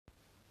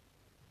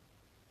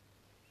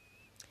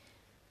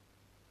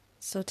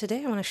So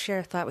today I want to share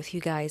a thought with you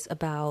guys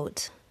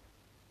about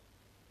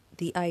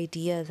the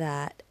idea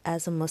that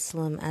as a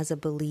Muslim, as a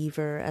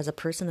believer, as a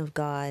person of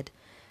God,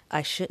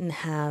 I shouldn't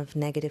have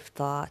negative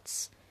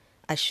thoughts.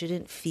 I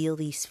shouldn't feel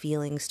these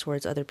feelings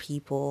towards other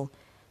people.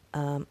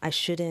 I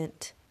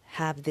shouldn't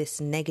have this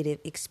negative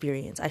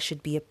experience. I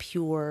should be a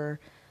pure,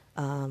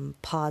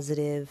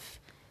 positive,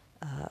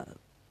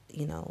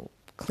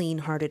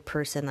 clean-hearted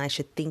person. I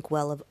should think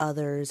well of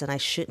others, and I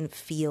shouldn't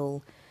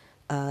feel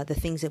the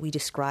things that we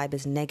describe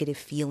as negative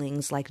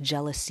feelings like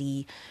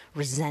jealousy,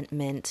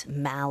 resentment,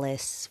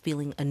 malice,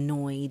 feeling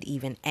annoyed,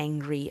 even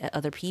angry at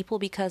other people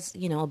because,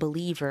 a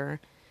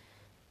believer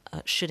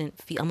shouldn't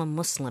feel, I'm a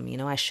Muslim,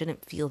 I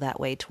shouldn't feel that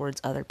way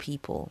towards other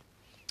people.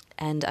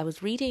 And I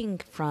was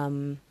reading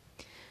from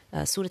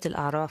Surah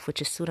Al-A'raf,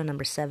 which is Surah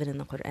number 7 in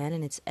the Quran,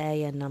 and it's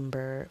ayah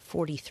number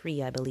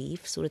 43, I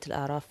believe. Surah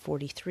Al-A'raf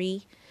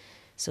 43,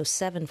 so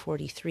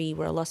 743,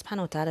 where Allah subhanahu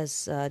wa ta'ala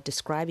is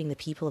describing the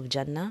people of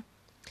Jannah.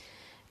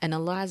 And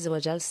Allah Azza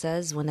wa Jal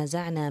says,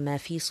 وَنَزَعْنَا مَا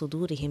فِي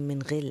صُدُورِهِم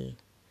مِّن غِلٍّ.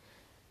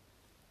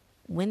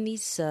 When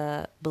these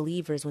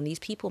believers, when these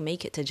people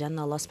make it to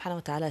Jannah, Allah subhanahu wa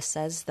ta'ala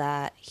says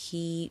that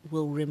He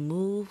will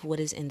remove what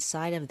is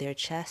inside of their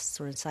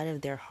chests or inside of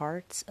their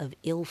hearts of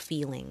ill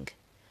feeling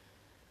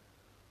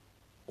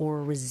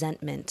or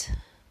resentment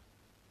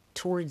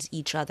towards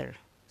each other.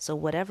 So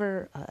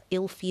whatever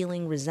ill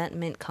feeling,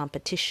 resentment,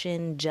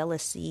 competition,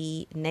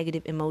 jealousy,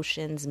 negative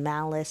emotions,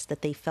 malice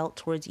that they felt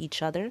towards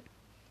each other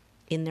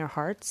in their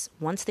hearts,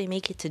 once they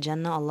make it to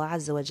Jannah, Allah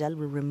Azza wa Jal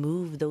will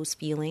remove those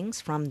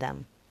feelings from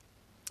them.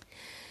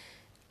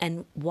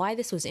 And why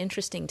this was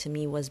interesting to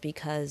me was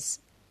because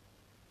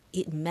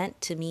it meant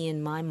to me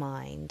in my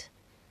mind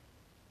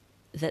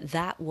that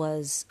that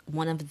was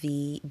one of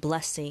the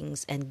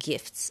blessings and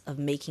gifts of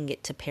making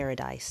it to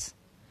paradise,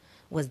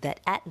 was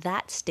that at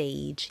that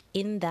stage,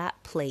 in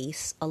that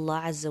place,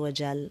 Allah Azza wa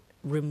Jal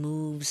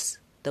removes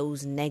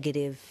those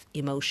negative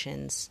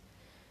emotions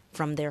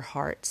from their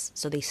hearts,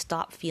 so they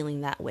stop feeling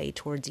that way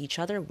towards each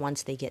other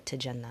once they get to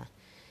Jannah.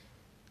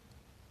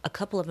 A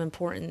couple of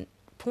important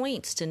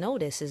points to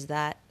notice is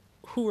that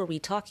who are we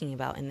talking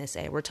about in this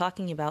ayah? We're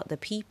talking about the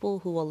people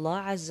who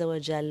Allah Azza wa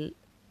Jal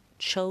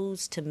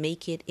chose to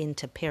make it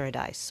into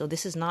paradise. So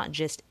this is not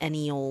just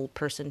any old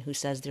person who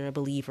says they're a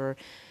believer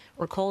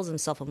or calls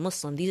himself a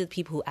Muslim. These are the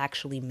people who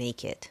actually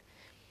make it.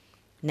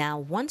 Now,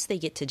 once they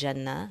get to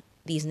Jannah,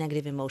 these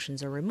negative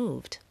emotions are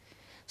removed.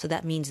 So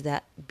that means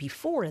that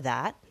before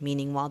that,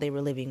 meaning while they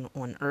were living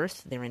on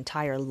earth, their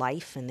entire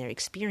life and their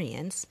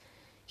experience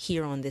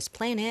here on this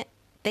planet,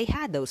 they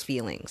had those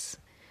feelings.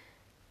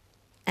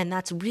 And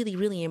that's really,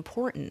 really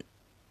important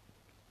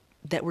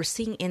that we're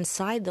seeing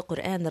inside the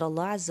Quran that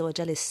Allah Azza wa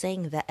Jal is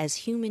saying that as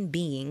human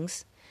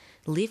beings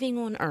living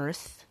on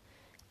earth,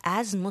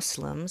 as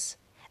Muslims,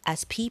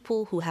 as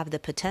people who have the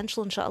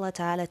potential, inshaAllah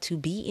ta'ala, to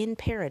be in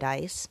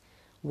paradise,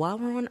 while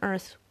we're on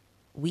earth,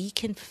 we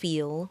can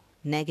feel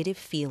negative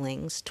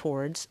feelings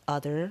towards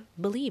other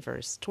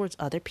believers, towards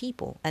other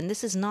people. And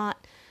this is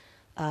not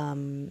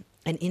an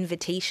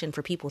invitation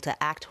for people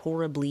to act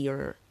horribly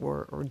or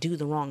do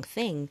the wrong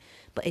thing,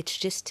 but it's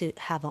just to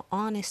have an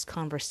honest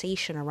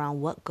conversation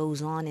around what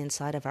goes on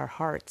inside of our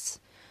hearts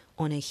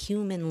on a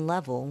human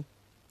level.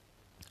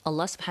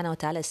 Allah subhanahu wa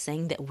ta'ala is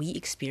saying that we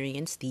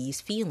experience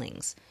these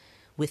feelings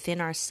within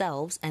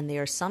ourselves, and they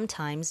are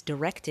sometimes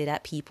directed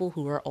at people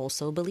who are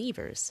also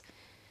believers.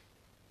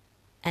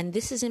 And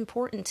this is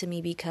important to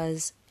me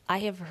because I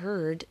have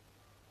heard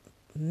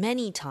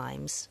many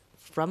times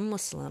from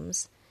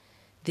Muslims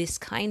this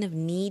kind of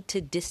need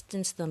to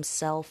distance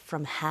themselves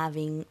from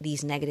having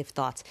these negative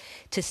thoughts.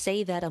 To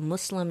say that a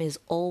Muslim is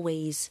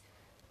always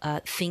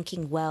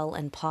thinking well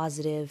and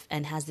positive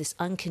and has this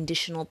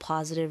unconditional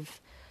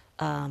positive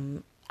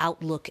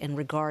outlook and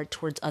regard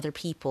towards other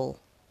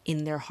people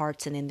in their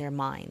hearts and in their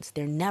minds.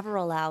 They're never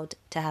allowed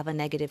to have a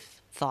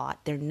negative thought.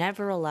 They're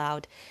never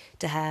allowed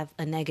to have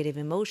a negative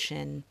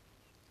emotion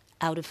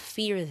out of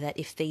fear that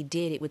if they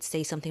did, it would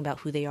say something about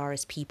who they are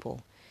as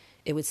people.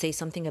 It would say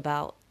something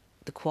about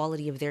the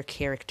quality of their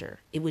character.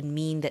 It would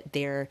mean that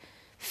their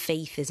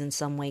faith is in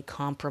some way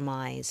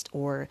compromised,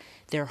 or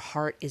their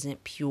heart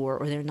isn't pure,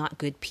 or they're not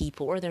good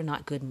people, or they're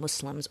not good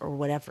Muslims, or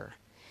whatever.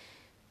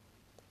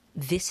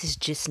 This is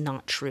just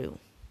not true.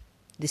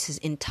 This is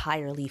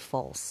entirely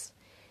false.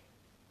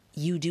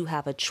 You do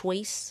have a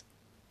choice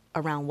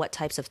around what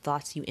types of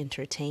thoughts you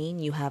entertain.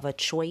 You have a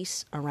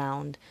choice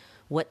around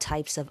what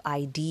types of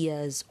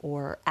ideas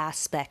or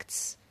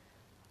aspects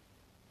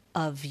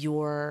of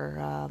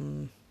your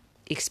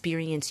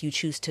experience you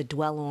choose to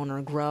dwell on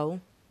or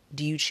grow.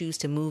 Do you choose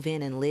to move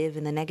in and live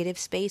in the negative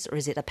space, or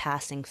is it a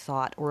passing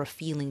thought or a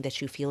feeling that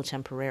you feel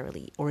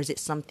temporarily? Or is it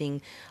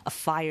something, a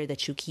fire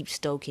that you keep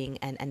stoking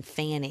and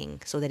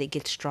fanning so that it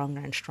gets stronger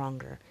and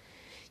stronger?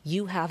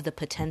 You have the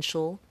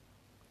potential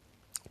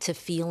to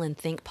feel and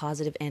think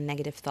positive and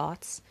negative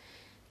thoughts,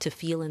 to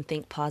feel and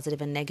think positive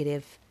and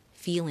negative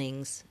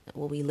feelings.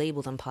 Well, we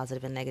label them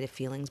positive and negative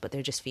feelings, but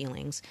they're just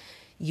feelings.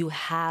 You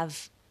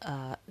have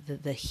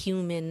the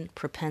human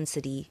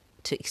propensity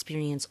to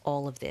experience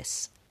all of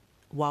this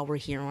while we're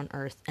here on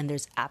earth, and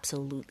there's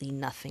absolutely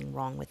nothing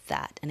wrong with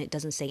that, and it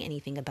doesn't say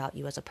anything about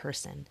you as a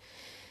person.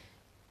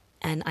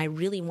 And I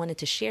really wanted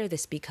to share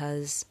this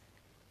because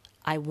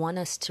I want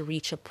us to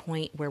reach a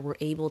point where we're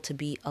able to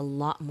be a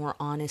lot more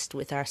honest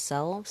with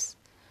ourselves,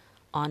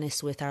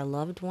 honest with our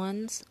loved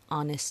ones,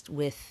 honest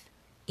with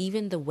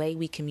even the way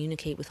we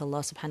communicate with Allah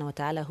subhanahu wa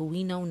ta'ala, who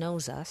we know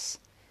knows us,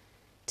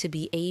 to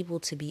be able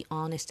to be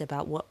honest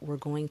about what we're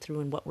going through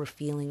and what we're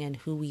feeling and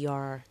who we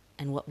are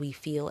and what we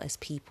feel as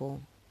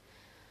people.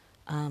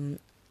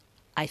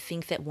 I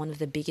think that one of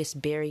the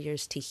biggest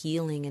barriers to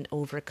healing and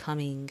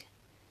overcoming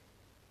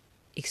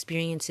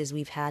experiences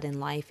we've had in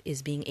life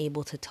is being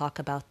able to talk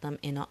about them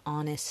in an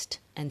honest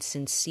and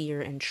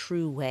sincere and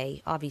true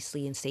way,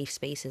 obviously in safe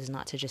spaces,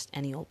 not to just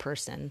any old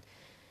person,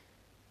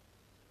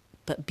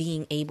 but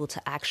being able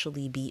to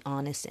actually be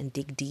honest and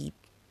dig deep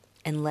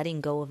and letting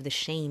go of the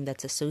shame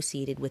that's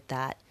associated with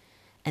that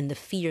and the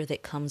fear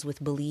that comes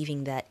with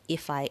believing that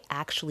if I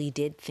actually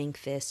did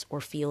think this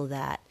or feel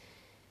that,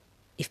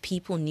 if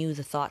people knew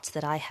the thoughts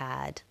that I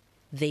had,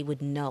 they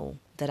would know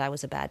that I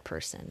was a bad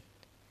person.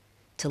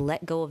 To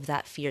let go of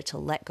that fear, to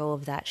let go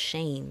of that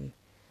shame,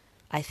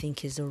 I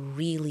think is a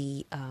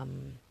really,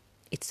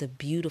 it's a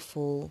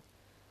beautiful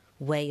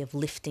way of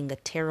lifting a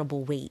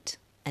terrible weight,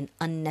 an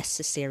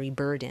unnecessary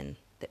burden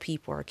that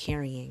people are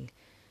carrying.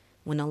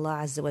 When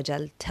Allah Azza wa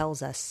Jal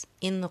tells us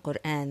in the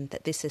Quran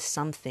that this is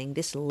something,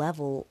 this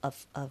level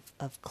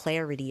of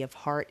clarity of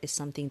heart is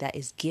something that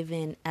is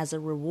given as a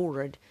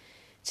reward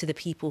to the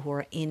people who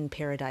are in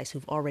paradise,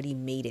 who've already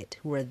made it,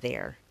 who are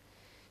there.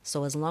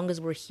 So as long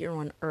as we're here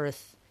on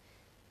earth,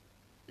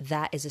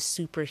 that is a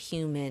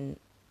superhuman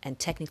and,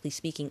 technically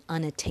speaking,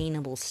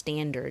 unattainable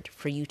standard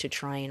for you to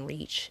try and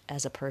reach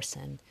as a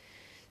person.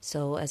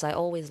 So as I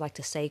always like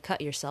to say,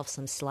 cut yourself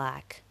some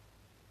slack.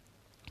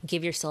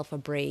 Give yourself a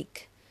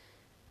break.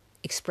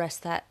 Express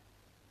that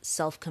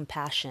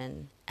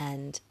self-compassion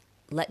and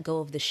let go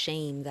of the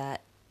shame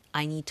that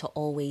I need to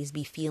always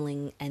be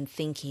feeling and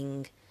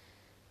thinking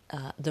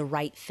the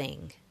right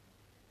thing.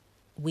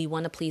 We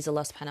want to please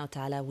Allah subhanahu wa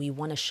ta'ala. We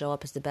want to show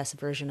up as the best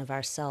version of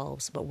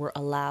ourselves, but we're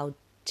allowed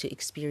to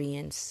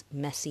experience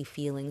messy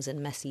feelings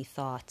and messy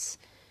thoughts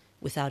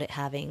without it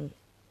having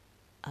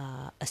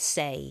a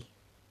say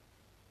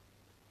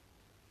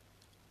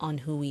on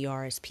who we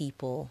are as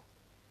people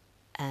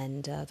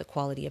and the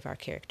quality of our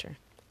character.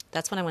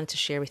 That's what I wanted to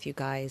share with you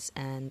guys,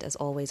 and as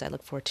always, I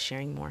look forward to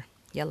sharing more.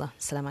 Yalla,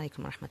 assalamu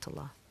alaikum wa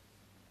rahmatullah.